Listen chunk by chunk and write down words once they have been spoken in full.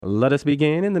Let us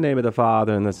begin in the name of the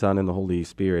Father, and the Son, and the Holy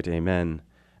Spirit. Amen.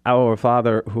 Our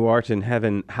Father, who art in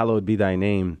heaven, hallowed be thy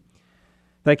name.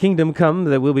 Thy kingdom come,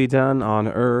 thy will be done on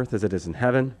earth as it is in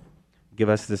heaven. Give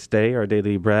us this day our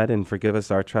daily bread, and forgive us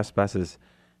our trespasses,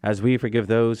 as we forgive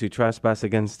those who trespass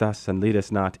against us. And lead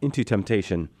us not into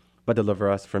temptation, but deliver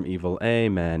us from evil.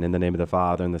 Amen. In the name of the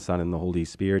Father, and the Son, and the Holy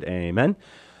Spirit. Amen.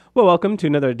 Well, welcome to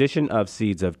another edition of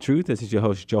Seeds of Truth. This is your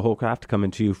host, Joe Hollcraft, coming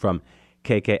to you from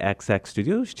KKXX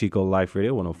Studios, Chico Life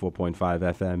Radio, 104.5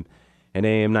 FM, and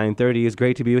AM 930. It's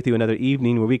great to be with you another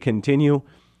evening where we continue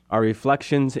our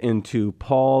reflections into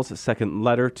Paul's second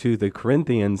letter to the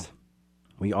Corinthians.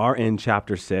 We are in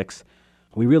chapter 6.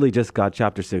 We really just got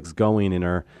chapter 6 going in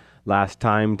our last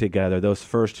time together. Those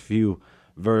first few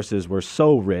verses were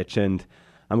so rich, and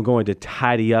I'm going to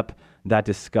tidy up that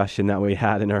discussion that we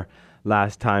had in our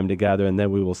last time together, and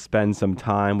then we will spend some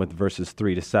time with verses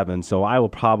 3 to 7. So I will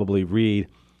probably read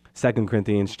 2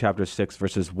 Corinthians chapter 6,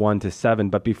 verses 1 to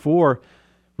 7. But before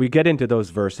we get into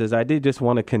those verses, I did just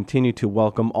want to continue to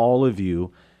welcome all of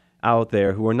you out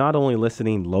there who are not only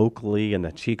listening locally in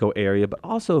the Chico area, but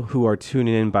also who are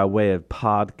tuning in by way of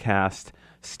podcast,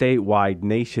 statewide,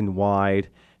 nationwide,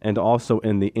 and also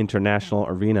in the international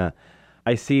arena.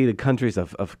 I see the countries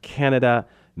of Canada,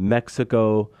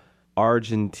 Mexico,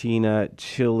 Argentina,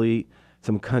 Chile,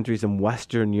 some countries in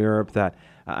Western Europe that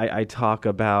I talk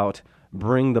about,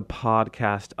 bring the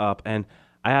podcast up. And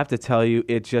I have to tell you,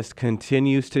 it just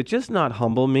continues to just not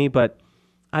humble me, but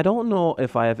I don't know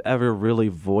if I have ever really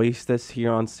voiced this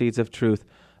here on Seeds of Truth,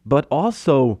 but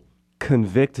also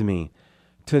convict me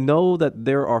to know that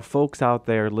there are folks out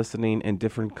there listening in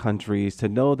different countries, to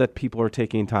know that people are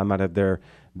taking time out of their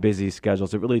busy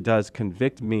schedules. It really does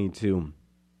convict me to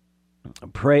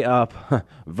pray up,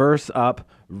 verse up,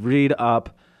 read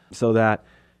up, so that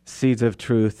Seeds of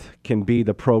Truth can be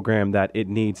the program that it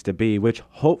needs to be, which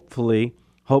hopefully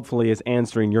is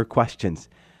answering your questions.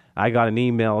 I got an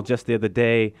email just the other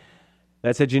day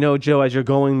that said, Joe, as you're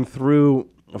going through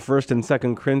 1st and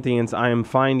 2nd Corinthians, I am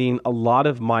finding a lot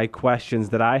of my questions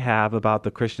that I have about the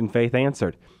Christian faith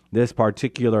answered. This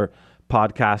particular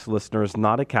podcast listener is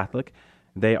not a Catholic.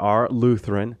 They are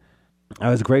Lutheran. I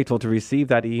was grateful to receive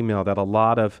that email that a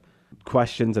lot of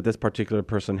questions that this particular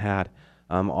person had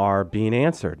are being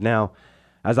answered. Now,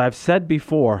 as I've said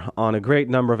before on a great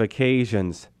number of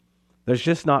occasions, there's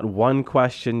just not one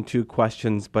question, two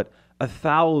questions, but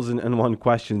 1,001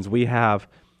 questions we have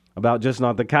about just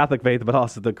not the Catholic faith, but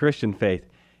also the Christian faith.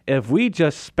 If we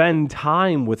just spend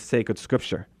time with sacred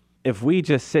scripture, if we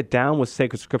just sit down with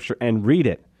sacred scripture and read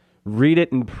it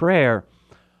in prayer,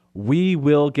 we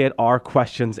will get our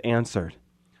questions answered.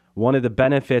 One of the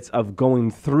benefits of going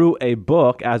through a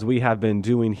book, as we have been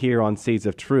doing here on Seeds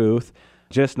of Truth,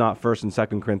 just not 1st and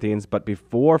 2nd Corinthians, but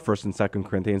before 1st and 2nd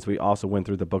Corinthians, we also went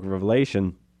through the book of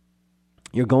Revelation.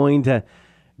 You're going to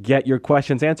get your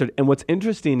questions answered. And what's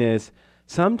interesting is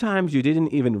sometimes you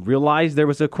didn't even realize there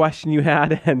was a question you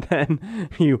had, and then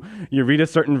you read a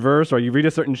certain verse or you read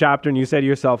a certain chapter and you say to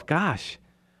yourself, gosh,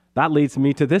 that leads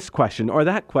me to this question or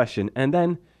that question. And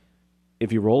then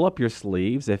if you roll up your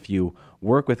sleeves, if you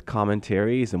work with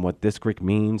commentaries and what this Greek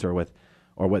means or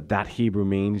what that Hebrew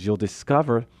means, you'll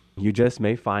discover you just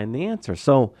may find the answer.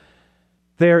 So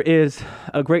there is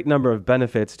a great number of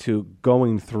benefits to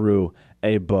going through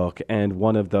a book, and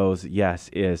one of those, yes,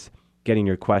 is getting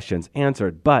your questions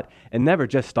answered. But it never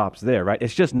just stops there, right?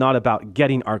 It's just not about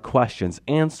getting our questions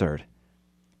answered.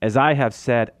 As I have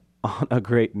said on a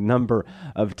great number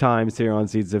of times here on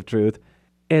Seeds of Truth,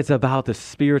 it's about the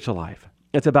spiritual life.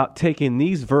 It's about taking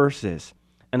these verses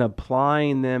and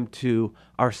applying them to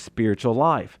our spiritual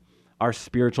life, our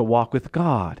spiritual walk with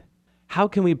God. How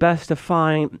can we best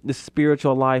define the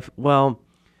spiritual life? Well,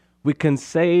 we can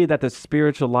say that the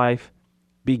spiritual life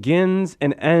begins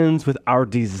and ends with our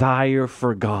desire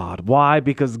for God. Why?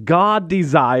 Because God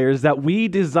desires that we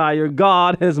desire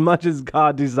God as much as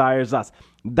God desires us.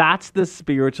 That's the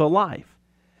spiritual life.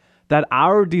 That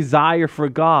our desire for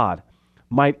God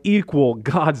might equal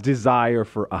God's desire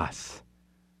for us.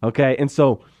 Okay? And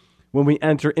so when we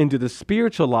enter into the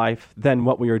spiritual life, then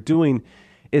what we are doing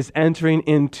is entering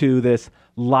into this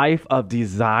life of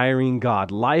desiring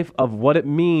God, life of what it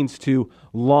means to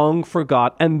long for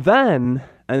God, and then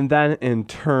in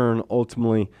turn,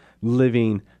 ultimately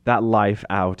living that life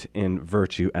out in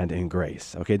virtue and in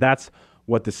grace. Okay? That's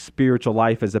what the spiritual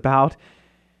life is about.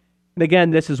 And again,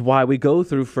 this is why we go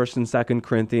through 1st and 2nd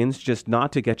Corinthians, just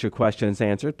not to get your questions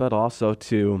answered, but also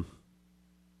to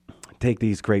take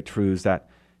these great truths that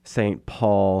St.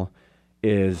 Paul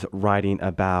is writing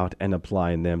about and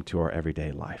applying them to our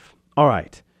everyday life. All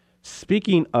right.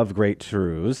 Speaking of great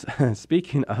truths,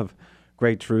 speaking of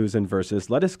great truths and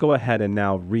verses. Let us go ahead and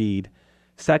now read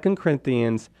 2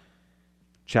 Corinthians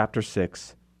chapter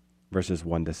 6, verses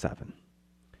 1 to 7.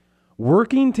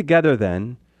 Working together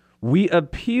then, we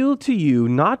appeal to you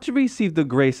not to receive the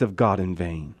grace of God in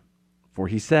vain. For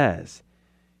he says,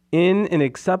 in an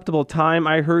acceptable time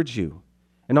I heard you,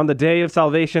 and on the day of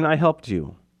salvation I helped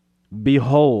you.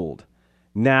 Behold,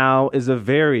 now is a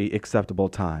very acceptable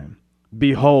time.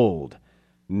 Behold,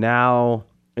 now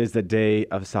is the day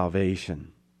of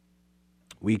salvation.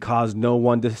 We cause no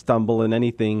one to stumble in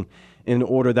anything in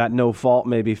order that no fault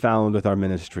may be found with our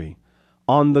ministry.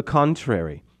 On the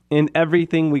contrary, in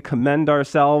everything we commend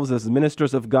ourselves as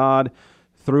ministers of God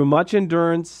through much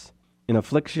endurance in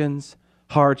afflictions,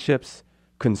 hardships,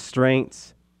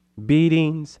 constraints,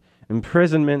 beatings,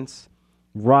 imprisonments,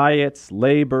 riots,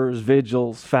 labors,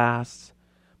 vigils, fasts,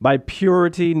 by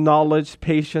purity, knowledge,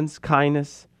 patience,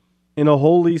 kindness, in a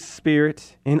holy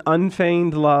spirit, in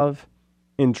unfeigned love,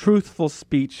 in truthful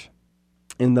speech,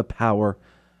 in the power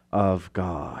of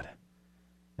God.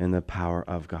 In the power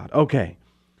of God. Okay,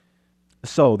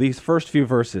 so these first few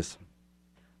verses,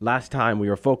 last time we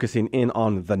were focusing in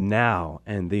on the now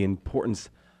and the importance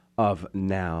of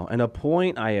now. And a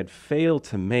point I had failed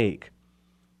to make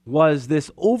was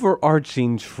this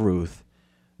overarching truth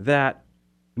that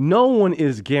no one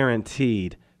is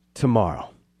guaranteed tomorrow.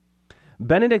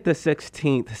 Benedict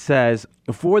XVI says,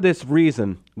 for this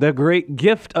reason, the great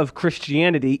gift of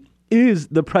Christianity is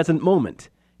the present moment.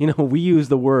 You know, we use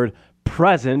the word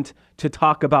present to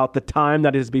talk about the time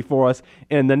that is before us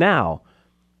in the now.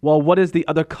 Well, what is the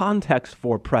other context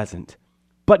for present?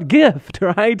 But gift,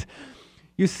 right?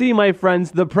 You see, my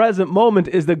friends, the present moment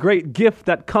is the great gift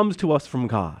that comes to us from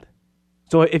God.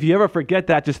 So if you ever forget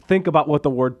that, just think about what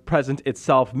the word present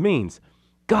itself means.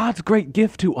 God's great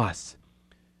gift to us,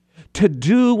 to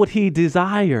do what he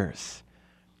desires.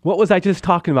 What was I just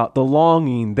talking about? The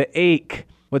longing, the ache,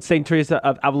 what St. Teresa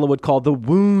of Avila would call the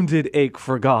wounded ache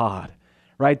for God,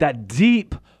 right? That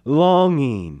deep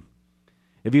longing.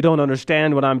 If you don't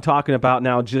understand what I'm talking about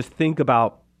now, just think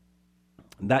about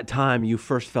that time you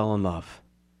first fell in love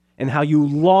and how you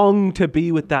long to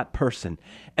be with that person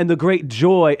and the great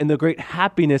joy and the great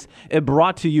happiness it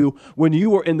brought to you when you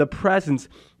were in the presence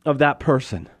of that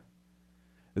person.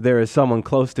 There is someone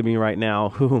close to me right now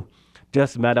who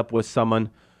just met up with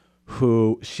someone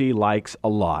who she likes a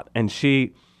lot, and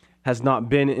she has not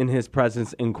been in his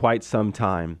presence in quite some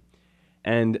time.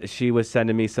 And she was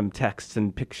sending me some texts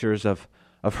and pictures of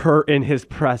her in his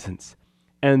presence.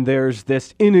 And there's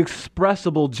this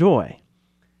inexpressible joy.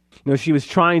 You know, she was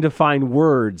trying to find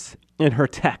words in her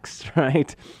text,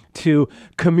 right, to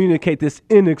communicate this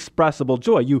inexpressible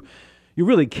joy. You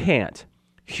really can't.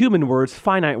 Human words,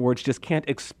 finite words, just can't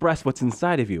express what's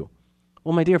inside of you.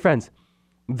 Well, my dear friends,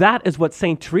 that is what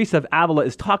St. Teresa of Avila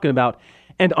is talking about,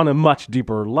 and on a much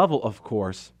deeper level, of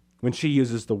course, when she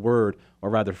uses the word, or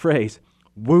rather phrase,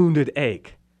 wounded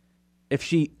ache. If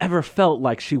she ever felt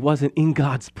like she wasn't in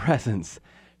God's presence,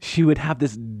 she would have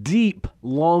this deep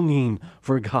longing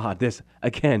for God, this,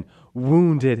 again,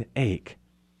 wounded ache.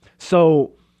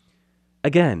 So,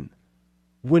 again,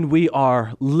 when we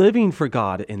are living for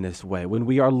God in this way, when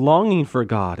we are longing for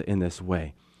God in this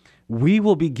way, we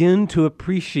will begin to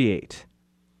appreciate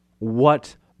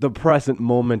what the present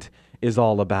moment is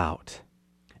all about.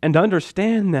 And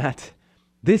understand that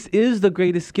this is the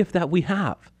greatest gift that we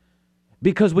have,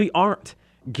 because we aren't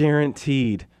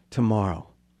guaranteed tomorrow.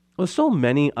 Well, so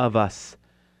many of us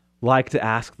like to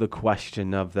ask the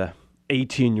question of the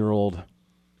 18-year-old,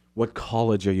 what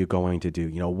college are you going to do?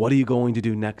 You know, what are you going to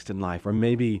do next in life? Or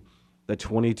maybe the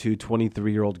 22,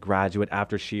 23-year-old graduate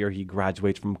after she or he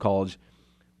graduates from college,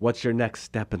 what's your next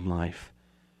step in life?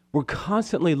 We're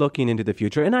constantly looking into the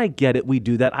future, and I get it. We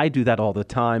do that. I do that all the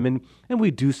time, and we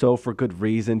do so for good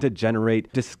reason, to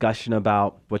generate discussion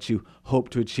about what you hope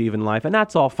to achieve in life, and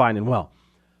that's all fine and well.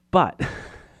 But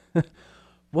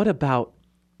what about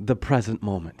the present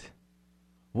moment?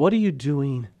 What are you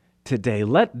doing today?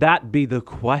 Let that be the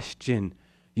question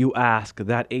you ask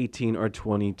that 18 or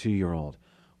 22-year-old.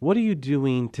 What are you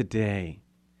doing today?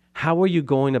 How are you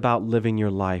going about living your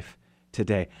life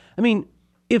today? I mean,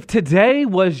 if today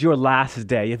was your last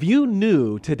day, if you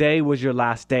knew today was your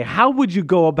last day, how would you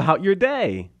go about your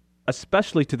day?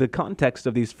 Especially to the context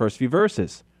of these first few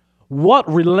verses. What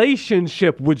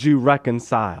relationship would you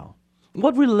reconcile?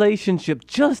 What relationship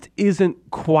just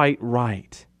isn't quite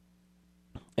right?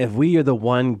 If we are the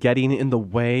one getting in the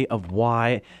way of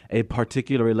why a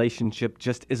particular relationship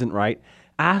just isn't right,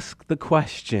 ask the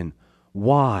question,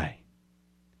 why?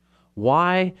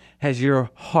 Why has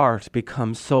your heart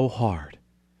become so hard?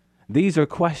 These are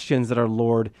questions that our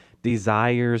Lord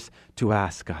desires to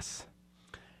ask us.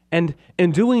 And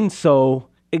in doing so,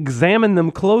 examine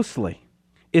them closely.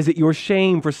 Is it your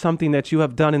shame for something that you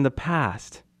have done in the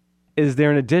past? Is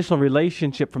there an additional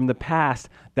relationship from the past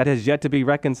that has yet to be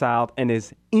reconciled and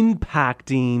is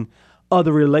impacting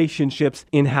other relationships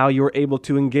in how you're able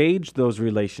to engage those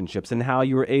relationships and how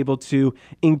you're able to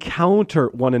encounter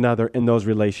one another in those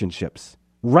relationships,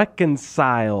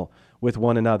 reconcile with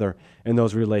one another in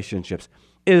those relationships?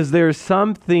 Is there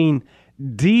something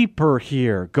deeper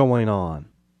here going on?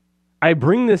 I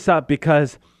bring this up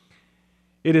because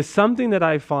it is something that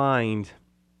I find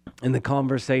in the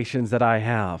conversations that I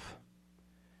have.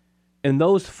 And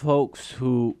those folks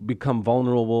who become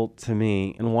vulnerable to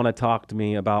me and want to talk to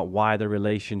me about why their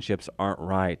relationships aren't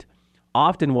right,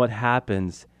 often what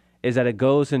happens is that it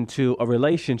goes into a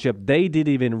relationship they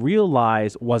didn't even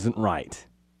realize wasn't right.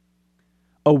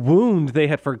 A wound they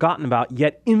had forgotten about,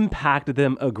 yet impacted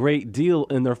them a great deal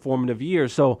in their formative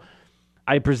years. So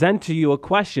I present to you a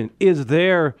question. Is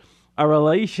there a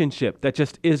relationship that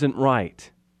just isn't right?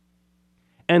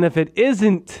 And if it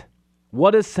isn't,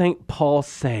 what does St. Paul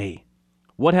say?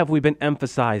 What have we been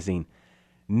emphasizing?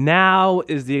 Now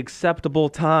is the acceptable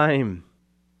time.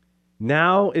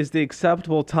 Now is the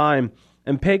acceptable time.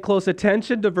 And pay close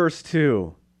attention to verse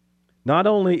 2. Not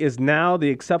only is now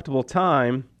the acceptable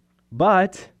time,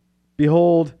 but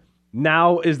behold,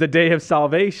 now is the day of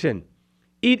salvation.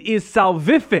 It is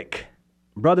salvific.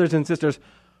 Brothers and sisters,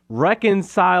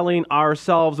 reconciling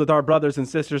ourselves with our brothers and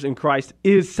sisters in Christ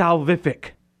is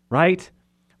salvific, right?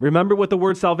 Remember what the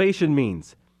word salvation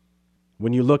means.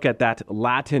 When you look at that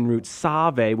Latin root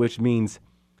salve, which means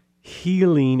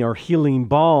healing or healing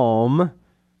balm,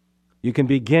 you can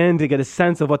begin to get a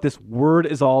sense of what this word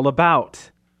is all about.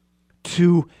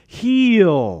 To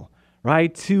heal,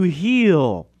 right? To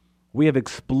heal. We have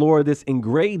explored this in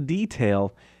great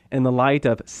detail in the light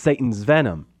of Satan's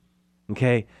venom.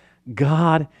 Okay?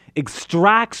 God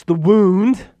extracts the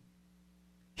wound,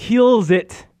 heals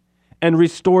it, and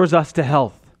restores us to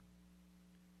health.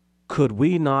 Could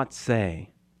we not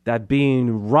say that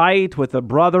being right with a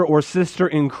brother or sister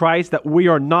in Christ that we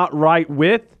are not right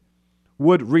with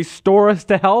would restore us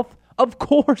to health? Of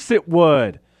course it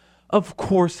would. Of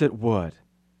course it would.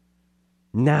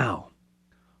 Now,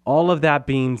 all of that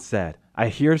being said, I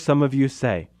hear some of you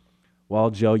say, well,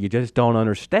 Joe, you just don't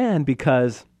understand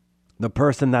because the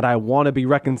person that I want to be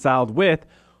reconciled with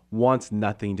wants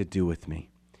nothing to do with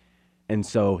me. And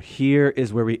so here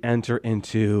is where we enter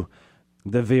into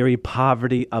the very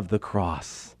poverty of the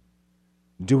cross.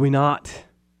 Do we not?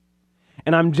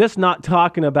 And I'm just not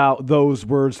talking about those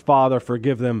words, Father,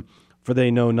 forgive them, for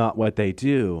they know not what they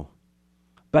do.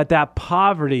 But that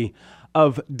poverty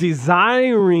of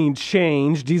desiring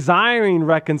change, desiring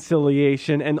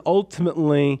reconciliation, and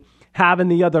ultimately having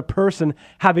the other person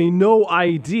having no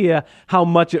idea how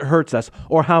much it hurts us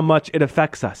or how much it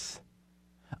affects us.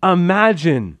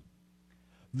 Imagine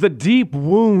the deep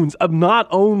wounds of not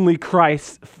only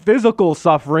Christ's physical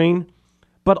suffering,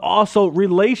 but also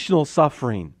relational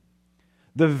suffering.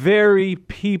 The very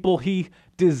people he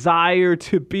desired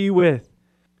to be with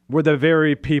were the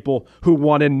very people who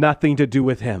wanted nothing to do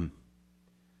with him.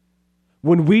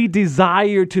 When we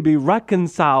desire to be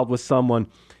reconciled with someone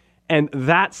and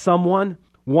that someone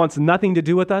wants nothing to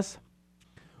do with us,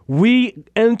 we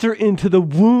enter into the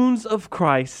wounds of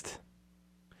Christ.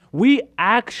 We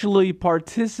actually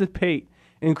participate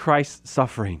in Christ's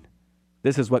suffering.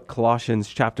 This is what Colossians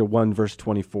chapter 1, verse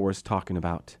 24 is talking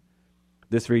about.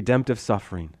 This redemptive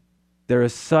suffering. There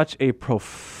is such a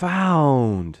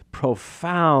profound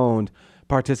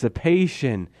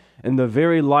participation in the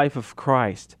very life of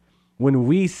Christ when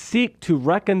we seek to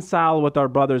reconcile with our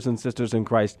brothers and sisters in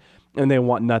Christ and they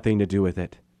want nothing to do with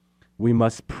it. We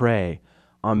must pray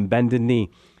on bended knee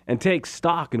and take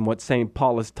stock in what St.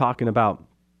 Paul is talking about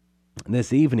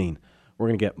this evening. We're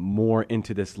going to get more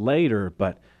into this later,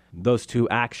 but those two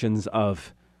actions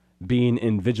of being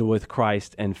in vigil with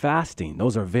Christ and fasting,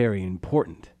 those are very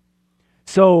important.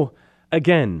 So,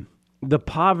 again, the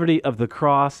poverty of the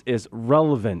cross is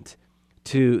relevant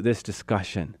to this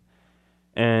discussion.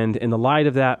 And in the light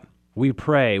of that, we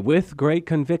pray with great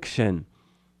conviction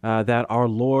that our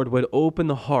Lord would open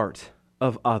the heart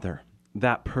of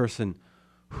that person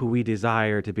who we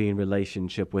desire to be in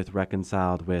relationship with,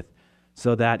 reconciled with,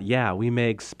 so that, we may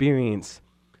experience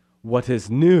what is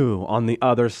new on the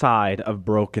other side of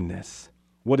brokenness,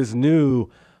 what is new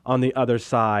on the other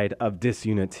side of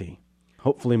disunity.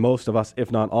 Hopefully most of us,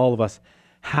 if not all of us,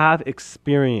 have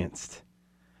experienced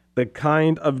the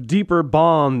kind of deeper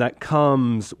bond that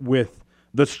comes with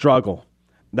the struggle,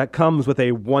 that comes with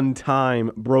a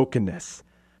one-time brokenness,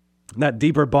 that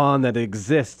deeper bond that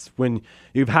exists when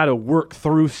you've had to work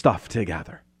through stuff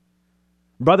together.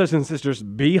 Brothers and sisters,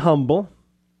 be humble,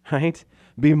 right?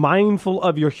 Be mindful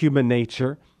of your human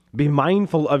nature. Be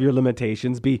mindful of your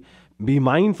limitations. Be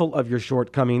mindful of your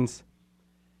shortcomings.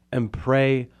 And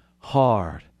pray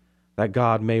hard that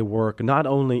God may work not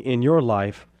only in your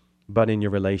life, but in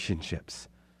your relationships.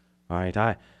 All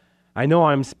right, I know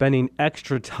I'm spending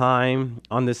extra time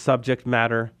on this subject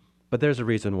matter, but there's a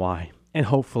reason why. And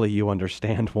hopefully you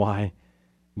understand why.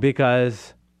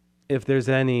 Because if there's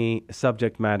any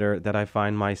subject matter that I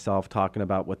find myself talking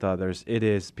about with others, it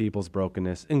is people's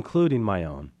brokenness, including my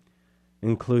own,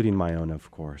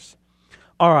 of course.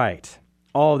 All right,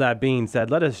 all that being said,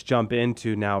 let us jump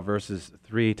into now verses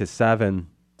 3 to 7.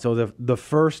 So the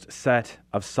first set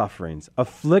of sufferings,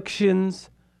 afflictions,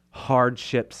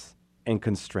 hardships, and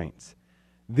constraints.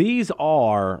 These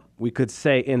are, we could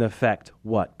say in effect,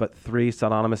 what? But three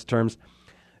synonymous terms.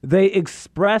 They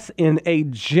express in a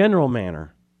general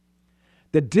manner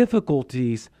the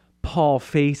difficulties Paul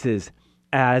faces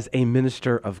as a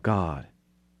minister of God.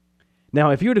 Now,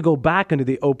 if you were to go back into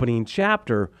the opening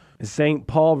chapter, St.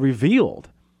 Paul revealed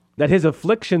that his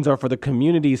afflictions are for the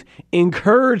community's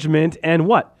encouragement and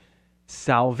what?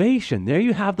 Salvation. There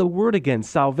you have the word again,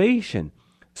 salvation.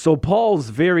 So Paul's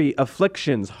very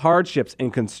afflictions, hardships,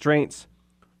 and constraints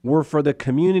were for the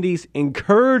community's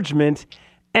encouragement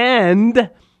and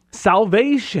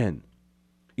salvation.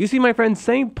 You see, my friends,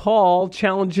 St. Paul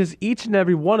challenges each and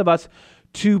every one of us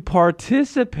to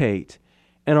participate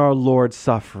in our Lord's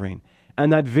suffering.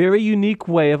 And that very unique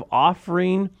way of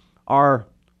offering our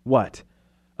what?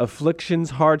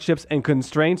 Afflictions, hardships, and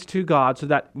constraints to God so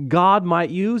that God might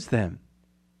use them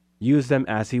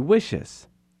as he wishes.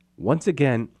 Once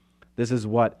again, this is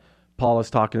what Paul is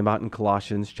talking about in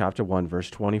Colossians chapter 1, verse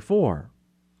 24.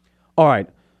 All right,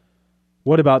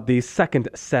 what about the second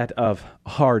set of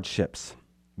hardships?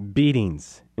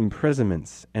 Beatings,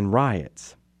 imprisonments, and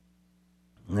riots.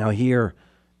 Now here,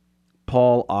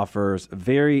 Paul offers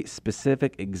very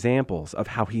specific examples of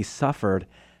how he suffered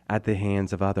at the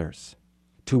hands of others.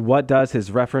 To what does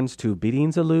his reference to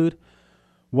beatings allude?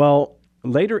 Well,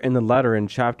 later in the letter in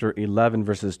chapter 11,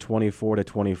 verses 24 to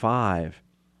 25,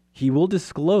 he will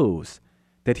disclose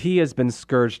that he has been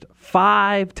scourged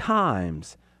 5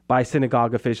 times by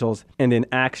synagogue officials, and in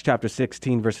Acts chapter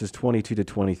 16, verses 22 to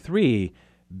 23,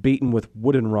 beaten with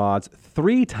wooden rods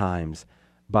 3 times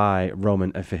by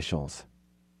Roman officials.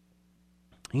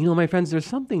 You know, my friends, there's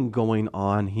something going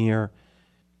on here.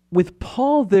 With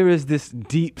Paul, there is this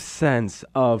deep sense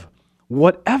of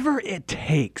whatever it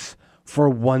takes for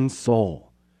one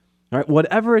soul, right?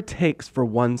 Whatever it takes for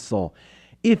one soul.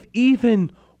 If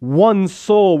even one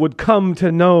soul would come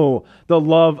to know the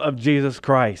love of Jesus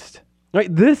Christ,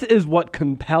 right? This is what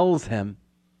compels him.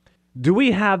 Do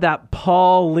we have that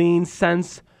Pauline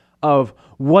sense of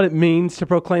what it means to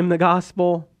proclaim the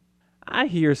gospel? I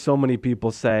hear so many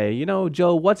people say, you know,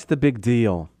 Joe, what's the big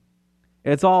deal?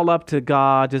 It's all up to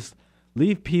God. Just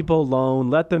leave people alone.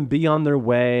 Let them be on their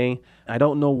way. I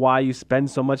don't know why you spend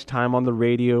so much time on the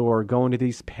radio or going to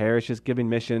these parishes giving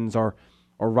missions or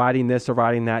writing this or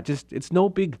writing that. Just, it's no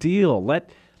big deal.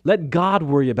 Let God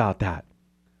worry about that.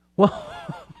 Well,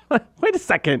 wait a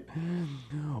second.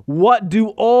 What do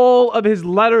all of his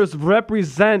letters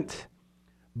represent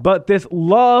but this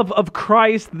love of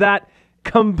Christ that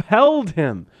compelled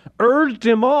him, urged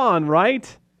him on,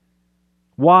 right?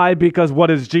 Why? Because what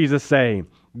does Jesus say?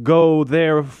 Go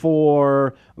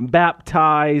therefore,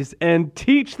 baptize, and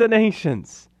teach the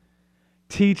nations.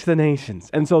 Teach the nations.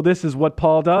 And so this is what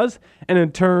Paul does, and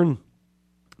in turn,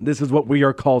 this is what we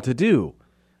are called to do.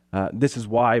 This is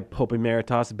why Pope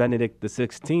Emeritus Benedict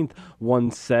XVI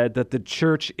once said that the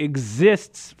church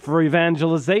exists for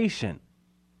evangelization.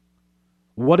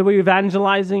 What are we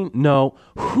evangelizing? No.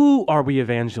 Who are we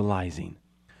evangelizing?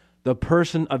 The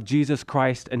person of Jesus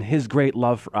Christ and his great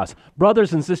love for us.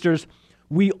 Brothers and sisters,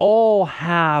 we all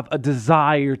have a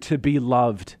desire to be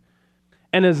loved.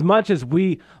 And as much as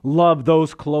we love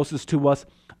those closest to us,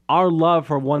 our love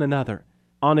for one another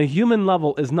on a human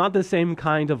level is not the same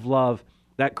kind of love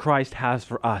that Christ has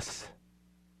for us.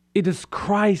 It is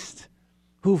Christ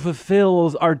who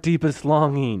fulfills our deepest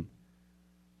longing.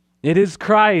 It is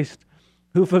Christ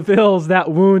who fulfills that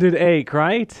wounded ache,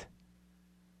 right?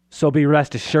 So be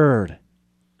rest assured,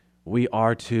 we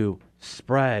are to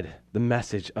spread the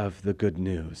message of the good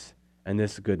news. And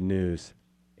this good news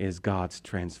is God's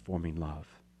transforming love.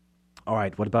 All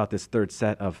right, what about this third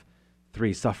set of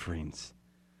 3 sufferings?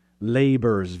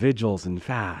 Labors, vigils, and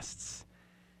fasts.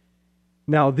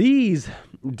 Now, these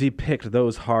depict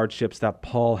those hardships that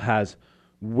Paul has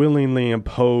willingly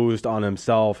imposed on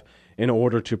himself in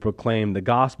order to proclaim the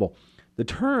gospel. The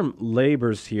term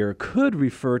labors here could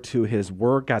refer to his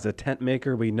work as a tent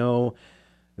maker. We know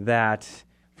that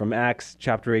from Acts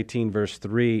chapter 18, verse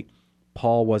 3,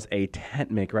 Paul was a tent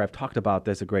maker. I've talked about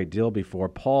this a great deal before.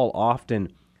 Paul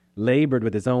often labored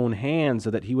with his own hands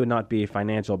so that he would not be a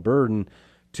financial burden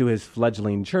to his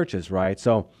fledgling churches, right?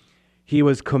 So he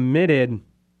was committed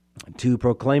to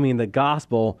proclaiming the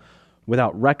gospel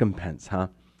without recompense,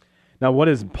 Now, what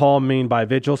does Paul mean by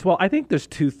vigils? Well, I think there's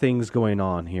two things going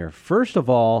on here. First of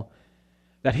all,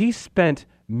 that he spent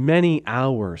many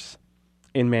hours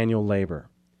in manual labor.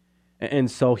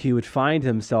 And so he would find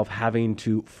himself having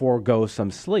to forego some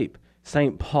sleep.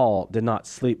 St. Paul did not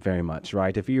sleep very much,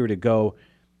 right? If you were to go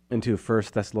into 1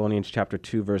 Thessalonians chapter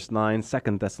 2, verse 9,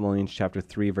 2 Thessalonians chapter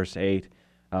 3, verse 8,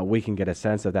 we can get a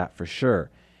sense of that for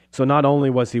sure. So not only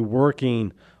was he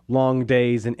working long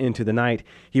days and into the night,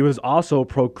 he was also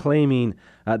proclaiming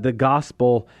the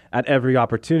gospel at every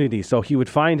opportunity. So he would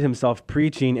find himself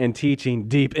preaching and teaching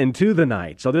deep into the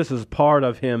night. So this is part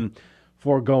of him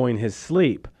foregoing his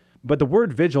sleep. But the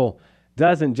word vigil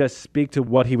doesn't just speak to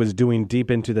what he was doing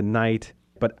deep into the night,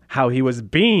 but how he was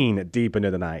being deep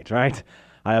into the night, right?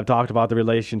 I have talked about the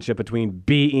relationship between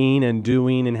being and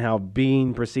doing and how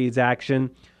being precedes action.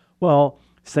 Well,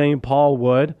 St. Paul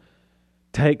would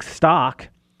take stock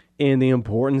in the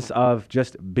importance of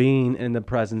just being in the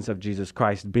presence of Jesus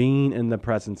Christ, being in the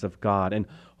presence of God, and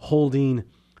holding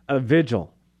a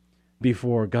vigil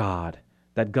before God,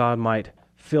 that God might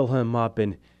fill him up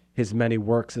in his many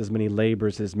works, his many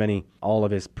labors, all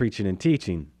of his preaching and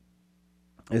teaching.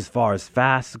 As far as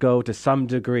fasts go, to some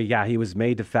degree, he was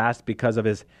made to fast because of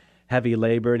his heavy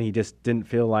labor, and he just didn't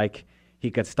feel like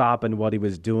he could stop in what he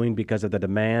was doing because of the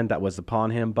demand that was upon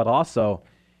him. But also,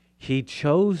 he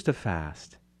chose to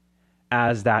fast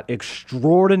as that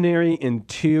extraordinary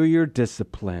interior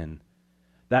discipline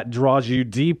that draws you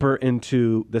deeper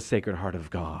into the Sacred Heart of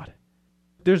God.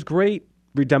 There's great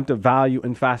redemptive value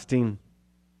in fasting.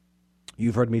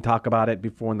 You've heard me talk about it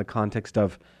before in the context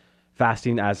of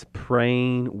fasting as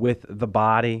praying with the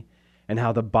body and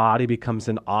how the body becomes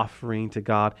an offering to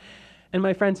God. And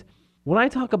my friends, when I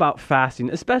talk about fasting,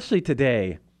 especially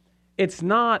today, it's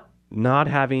not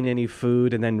having any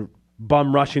food and then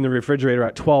bum rushing the refrigerator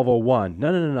at 12:01.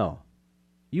 No.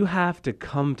 You have to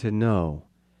come to know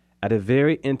at a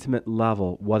very intimate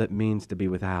level what it means to be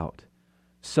without.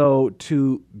 So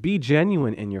to be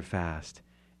genuine in your fast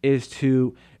is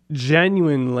to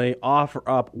genuinely offer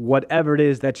up whatever it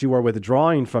is that you are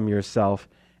withdrawing from yourself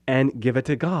and give it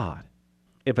to God.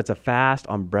 If it's a fast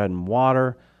on bread and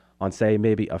water, on say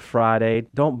maybe a Friday,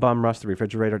 don't bum rush the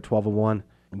refrigerator at 12:01.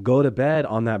 Go to bed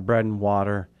on that bread and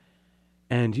water,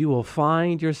 and you will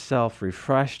find yourself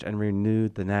refreshed and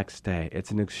renewed the next day.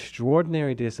 It's an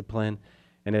extraordinary discipline,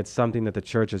 and it's something that the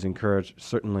church has encouraged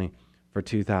certainly for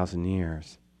 2,000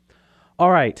 years.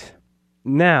 All right.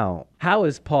 Now, how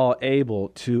is Paul able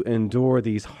to endure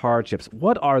these hardships?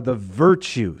 What are the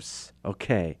virtues,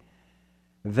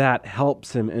 that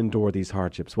helps him endure these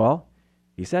hardships? Well,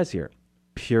 he says here,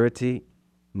 purity,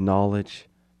 knowledge,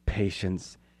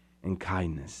 patience, and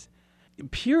kindness.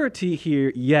 Purity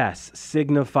here, yes,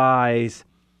 signifies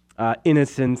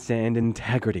innocence and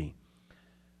integrity.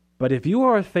 But if you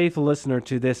are a faithful listener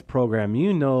to this program,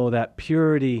 you know that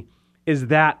purity is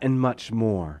that and much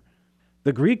more.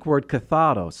 The Greek word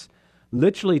katharos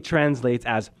literally translates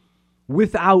as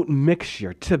without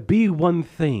mixture, to be one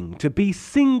thing, to be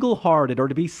single-hearted or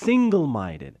to be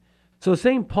single-minded. So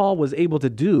St. Paul was able to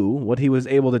do what he was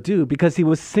able to do because he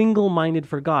was single-minded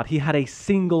for God. He had a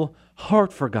single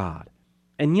heart for God.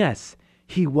 And yes,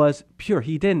 he was pure.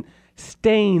 He didn't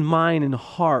stain mind and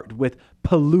heart with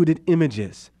polluted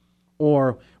images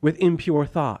or with impure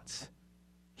thoughts.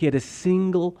 He had a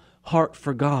single heart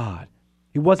for God.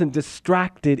 He wasn't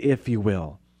distracted, if you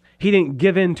will. He didn't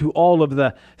give in to all of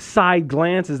the side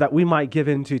glances that we might give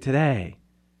into today.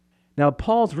 Now,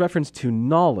 Paul's reference to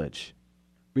knowledge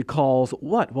recalls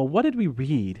what? Well, what did we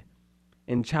read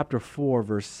in chapter 4,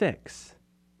 verse 6?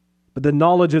 But the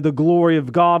knowledge of the glory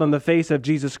of God on the face of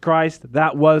Jesus Christ,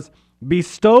 that was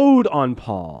bestowed on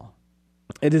Paul.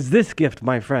 It is this gift,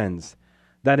 my friends,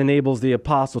 that enables the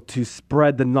apostle to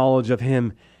spread the knowledge of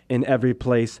him in every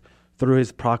place through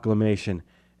his proclamation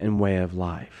and way of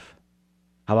life.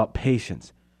 How about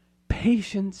patience?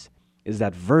 Patience is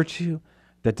that virtue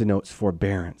that denotes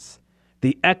forbearance,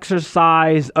 the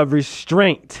exercise of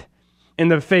restraint in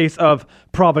the face of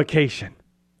provocation.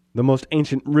 The most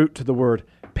ancient root to the word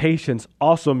patience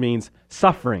also means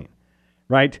suffering,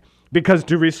 right? Because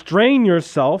to restrain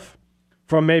yourself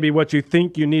from maybe what you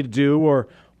think you need to do or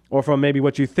from maybe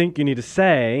what you think you need to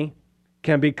say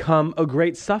can become a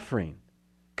great suffering.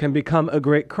 can become a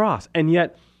great cross. And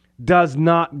yet, does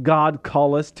not God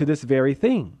call us to this very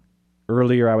thing?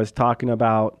 Earlier, I was talking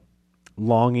about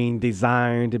longing,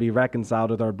 desiring to be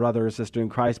reconciled with our brother or sister in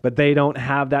Christ, but they don't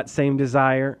have that same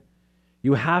desire.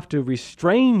 You have to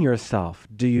restrain yourself,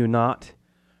 do you not,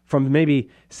 from maybe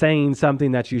saying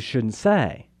something that you shouldn't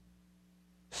say.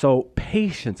 So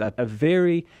patience, a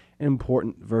very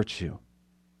important virtue.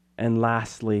 And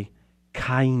lastly,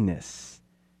 kindness.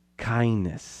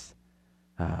 Kindness.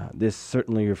 This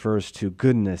certainly refers to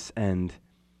goodness and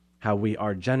how we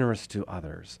are generous to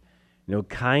others. You know,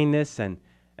 kindness and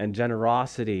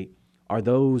generosity are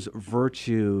those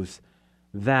virtues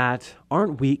that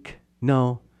aren't weak,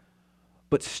 no,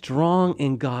 but strong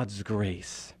in God's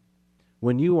grace.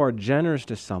 When you are generous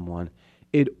to someone,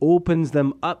 it opens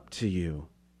them up to you.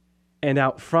 And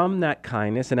out from that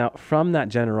kindness and out from that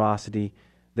generosity,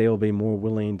 they will be more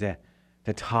willing to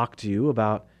talk to you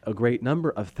about a great number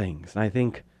of things. And I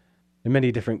think in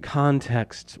many different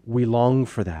contexts, we long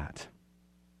for that.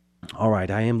 All right,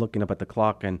 I am looking up at the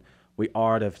clock and we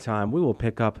are out of time. We will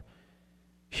pick up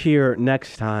here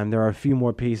next time. There are a few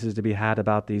more pieces to be had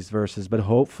about these verses, but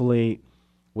hopefully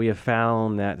we have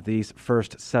found that these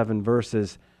first 7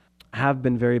 verses have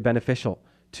been very beneficial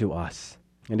to us.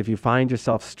 And if you find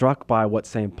yourself struck by what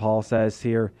St. Paul says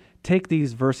here, take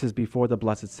these verses before the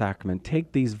Blessed Sacrament.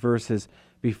 Take these verses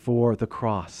before the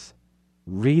cross.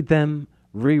 Read them,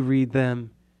 reread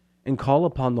them, and call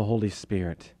upon the Holy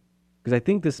Spirit. Because I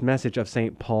think this message of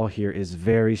St. Paul here is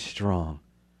very strong.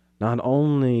 Not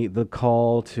only the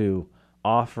call to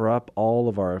offer up all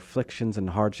of our afflictions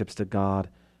and hardships to God,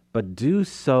 but do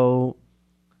so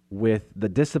with the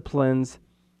disciplines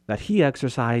that he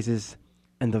exercises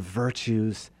and the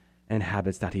virtues and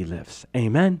habits that he lives.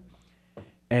 Amen?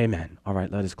 Amen. All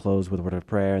right, let us close with a word of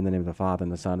prayer in the name of the Father,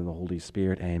 and the Son, and the Holy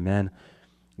Spirit. Amen.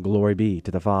 Glory be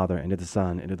to the Father, and to the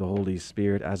Son, and to the Holy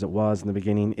Spirit, as it was in the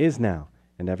beginning, is now,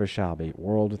 and ever shall be,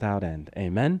 world without end.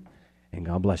 Amen. And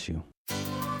God bless you.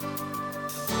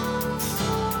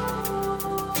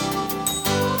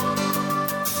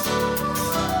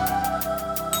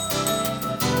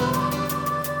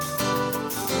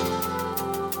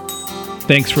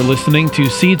 Thanks for listening to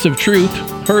Seeds of Truth,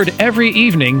 heard every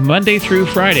evening, Monday through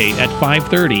Friday at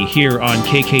 5:30 here on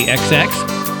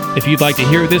KKXX. If you'd like to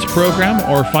hear this program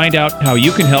or find out how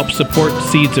you can help support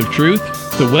Seeds of Truth,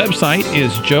 the website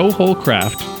is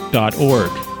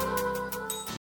joehollcraft.org.